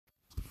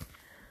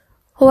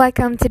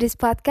Welcome to this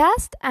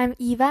podcast. I'm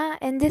Eva,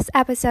 and this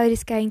episode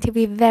is going to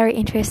be very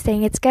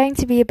interesting. It's going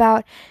to be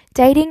about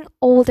dating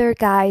older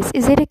guys.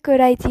 Is it a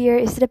good idea?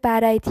 Is it a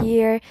bad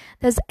idea?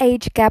 Does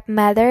age gap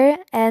matter?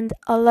 And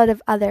a lot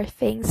of other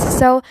things.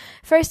 So,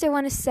 first, I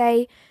want to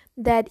say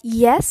that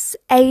yes,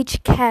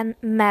 age can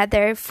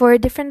matter for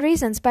different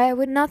reasons, but I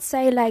would not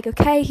say, like,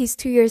 okay, he's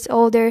 2 years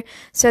older,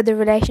 so the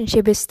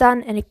relationship is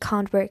done and it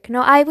can't work.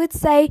 No, I would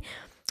say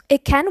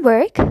it can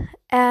work,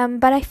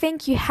 but I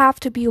think you have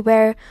to be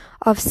aware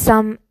of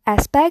some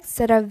aspects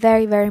that are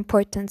very, very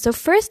important. So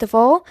first of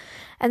all,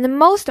 and the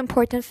most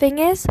important thing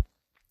is,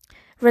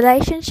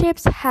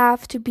 relationships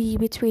have to be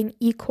between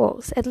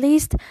equals. At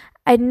least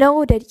I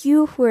know that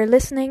you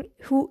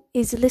who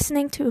is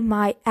listening to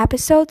my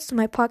episodes, to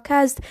my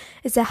podcast,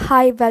 is a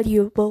high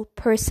valuable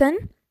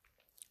person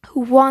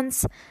who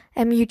wants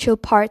a mutual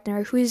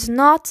partner, who is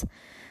not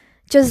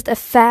just a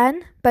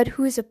fan, but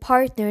who is a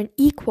partner and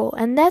equal.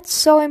 And that's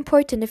so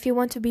important if you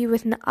want to be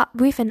with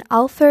an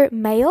alpha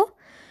male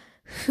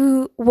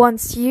who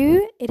wants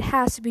you. It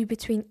has to be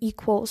between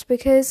equals,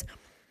 because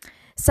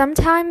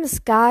sometimes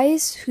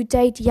guys who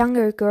date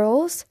younger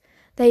girls,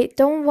 they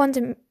don't want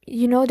a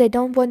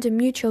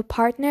mutual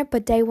partner,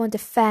 but they want a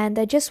fan.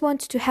 They just want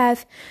to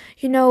have,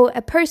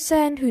 a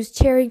person who's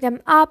cheering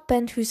them up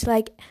and who's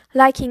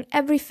liking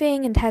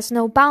everything and has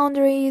no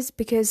boundaries,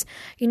 because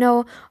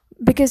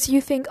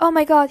you think, oh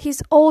my god,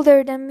 he's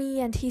older than me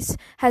and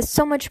has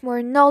so much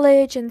more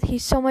knowledge and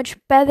he's so much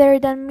better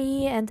than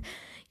me. And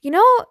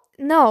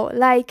no,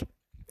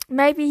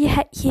 maybe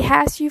he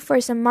has you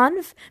for some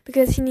month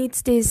because he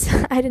needs this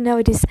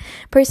this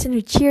person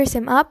who cheers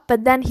him up,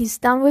 but then he's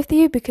done with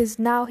you because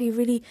now he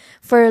really,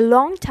 for a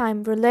long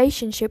time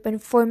relationship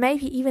and for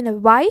maybe even a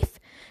wife,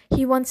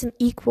 he wants an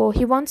equal.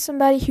 He wants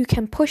somebody who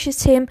can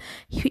pushes him,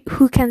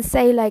 who can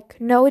say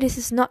no, this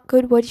is not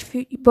good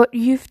what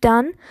you've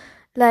done.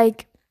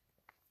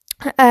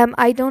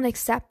 I don't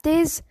accept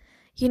this.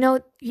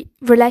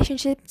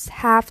 Relationships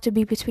have to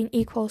be between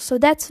equals. So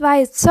that's why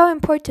it's so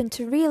important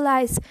to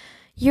realize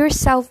your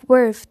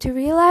self-worth, to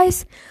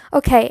realize,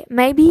 okay,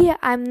 maybe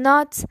I'm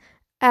not,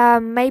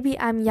 maybe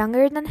I'm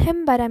younger than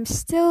him, but I'm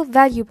still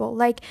valuable.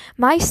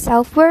 My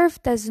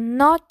self-worth does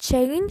not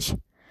change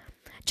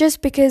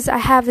just because I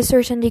have a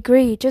certain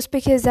degree, just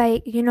because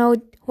I,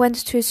 went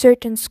to a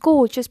certain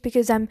school, just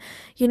because I'm,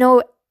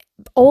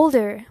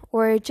 older,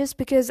 or just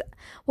because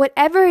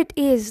whatever it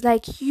is,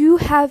 you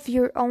have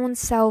your own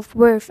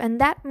self-worth.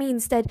 And that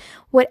means that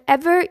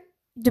whatever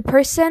the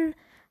person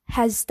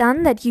has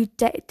done that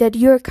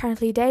you're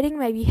currently dating,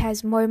 maybe he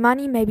has more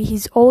money, maybe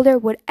he's older,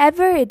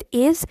 whatever it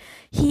is,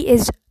 he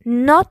is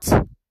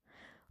not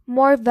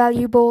more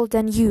valuable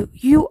than you.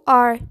 You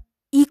are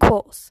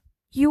equals.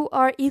 You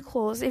are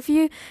equals. If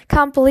you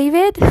can't believe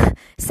it,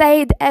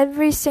 say it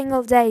every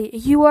single day.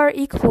 You are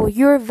equal.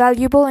 You're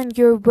valuable and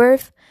you're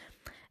worth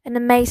an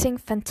amazing,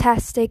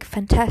 fantastic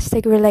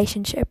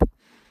relationship.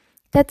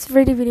 That's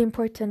really, really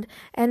important.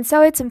 And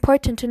so it's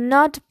important to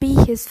not be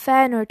his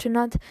fan, or to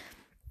not,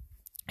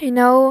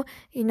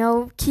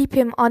 keep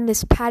him on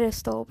this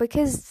pedestal,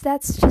 because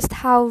that's just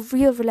how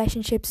real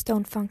relationships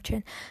don't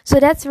function. So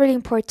that's really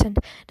important.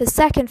 The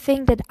second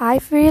thing that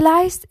I've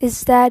realized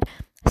is that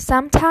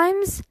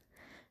sometimes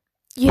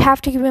you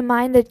have to keep in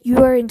mind that you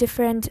are in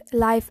different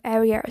life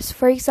areas.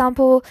 For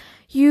example,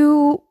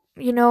 you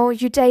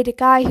date a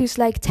guy who's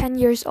 10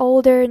 years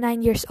older,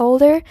 9 years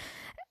older,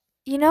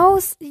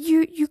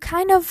 you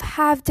kind of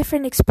have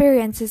different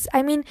experiences.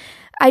 I mean,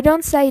 I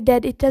don't say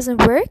that it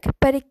doesn't work,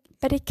 but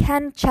it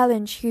can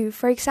challenge you.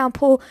 For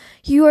example,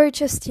 you are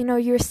just,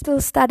 you're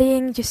still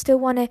studying, you still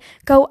want to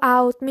go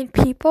out, meet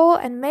people,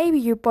 and maybe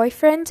your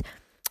boyfriend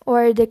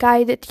or the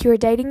guy that you're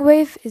dating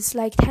with is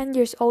 10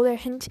 years older,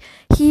 and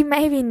he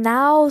maybe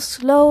now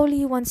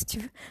slowly wants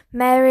to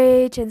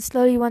marriage and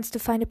slowly wants to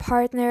find a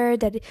partner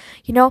that,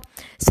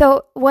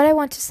 So what I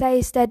want to say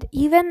is that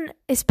even,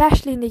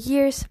 especially in the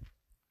years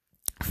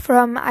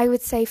from, I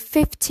would say,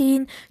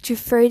 15 to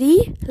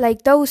 30,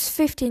 those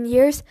 15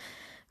 years,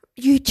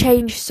 you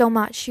change so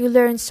much, you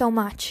learn so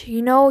much,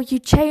 you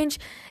change,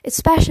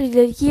 especially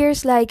the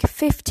years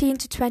 15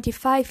 to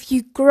 25,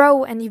 you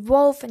grow and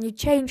evolve and you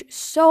change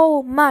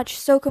so much,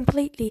 so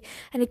completely,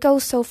 and it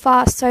goes so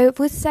fast. So I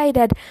would say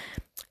that,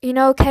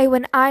 okay,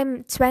 when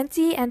I'm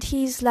 20 and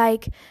he's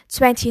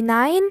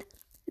 29,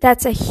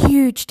 that's a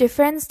huge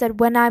difference that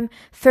when I'm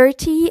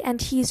 30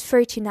 and he's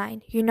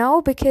 39,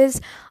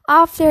 because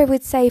after, I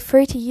would say,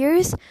 30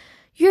 years,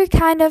 you're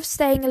kind of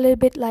staying a little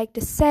bit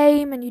the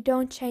same and you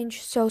don't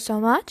change so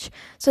much.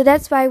 So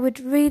that's why I would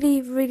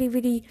really, really,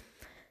 really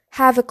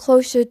have a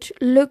closer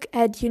look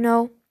at, in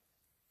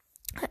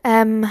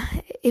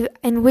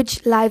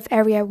which life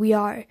area we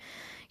are,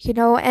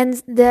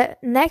 And the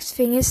next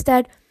thing is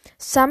that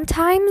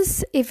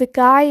sometimes if a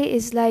guy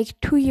is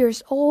 2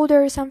 years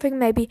older or something,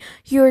 maybe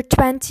you're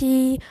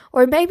 20,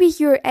 or maybe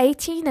you're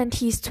 18 and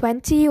he's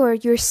 20, or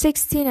you're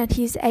 16 and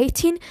he's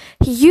 18,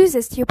 he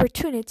uses the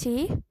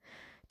opportunity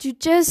to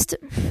just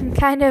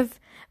kind of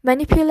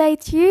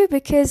manipulate you,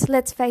 because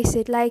let's face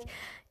it,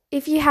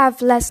 if you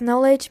have less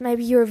knowledge,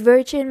 maybe you're a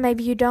virgin,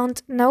 maybe you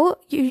don't know,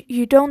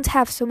 you don't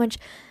have so much,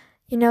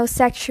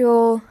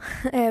 sexual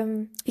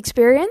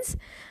experience,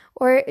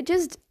 or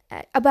just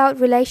about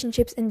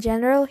relationships in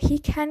general, he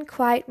can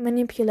quite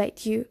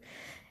manipulate you.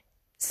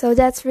 So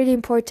that's really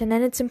important,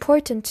 and it's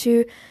important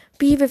to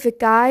be with a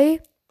guy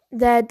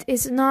that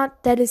is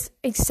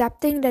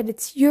accepting that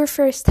it's your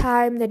first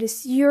time, that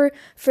is your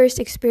first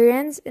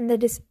experience, and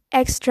that is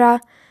extra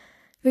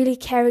really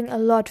caring a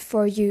lot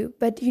for you.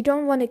 But you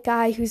don't want a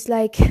guy who's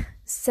like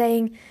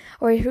saying,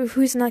 or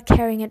who's not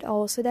caring at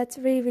all. So that's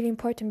really, really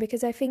important,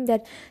 because I think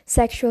that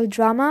sexual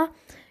drama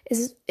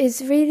is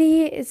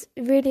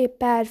really a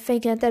bad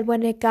thing, and that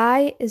when a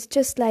guy is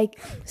just like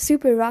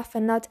super rough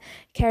and not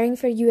caring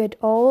for you at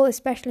all,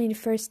 especially in the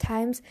first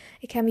times,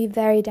 it can be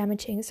very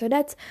damaging. So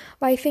that's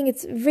why I think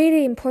it's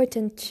really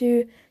important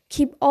to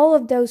keep all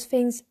of those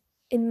things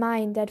in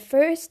mind. That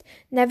first,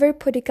 never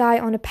put a guy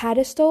on a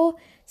pedestal.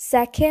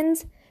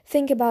 Second,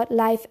 think about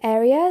life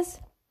areas.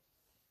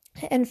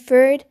 And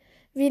third,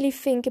 really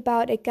think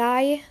about a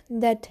guy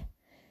that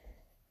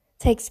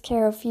takes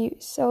care of you.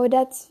 So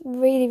that's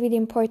really, really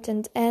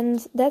important,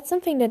 and that's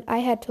something that I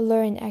had to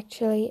learn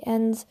actually.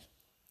 And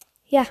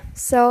yeah,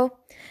 so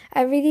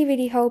I really,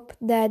 really hope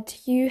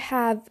that you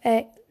have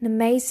an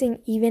amazing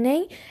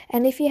evening,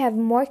 and if you have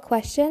more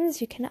questions,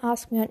 you can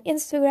ask me on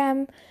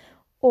Instagram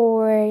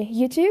or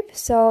YouTube.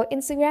 So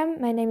Instagram,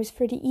 my name is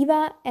Fruity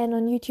Eva, and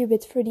on YouTube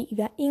it's Fruity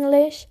Eva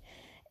English.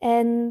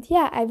 And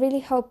yeah, I really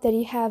hope that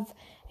you have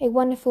a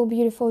wonderful,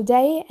 beautiful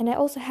day. And I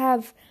also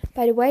have,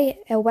 by the way,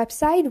 a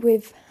website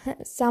with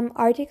some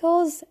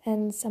articles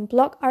and some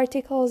blog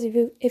articles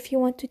if you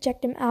want to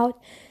check them out.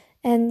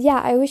 And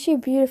yeah, I wish you a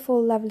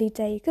beautiful, lovely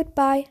day.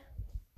 Goodbye.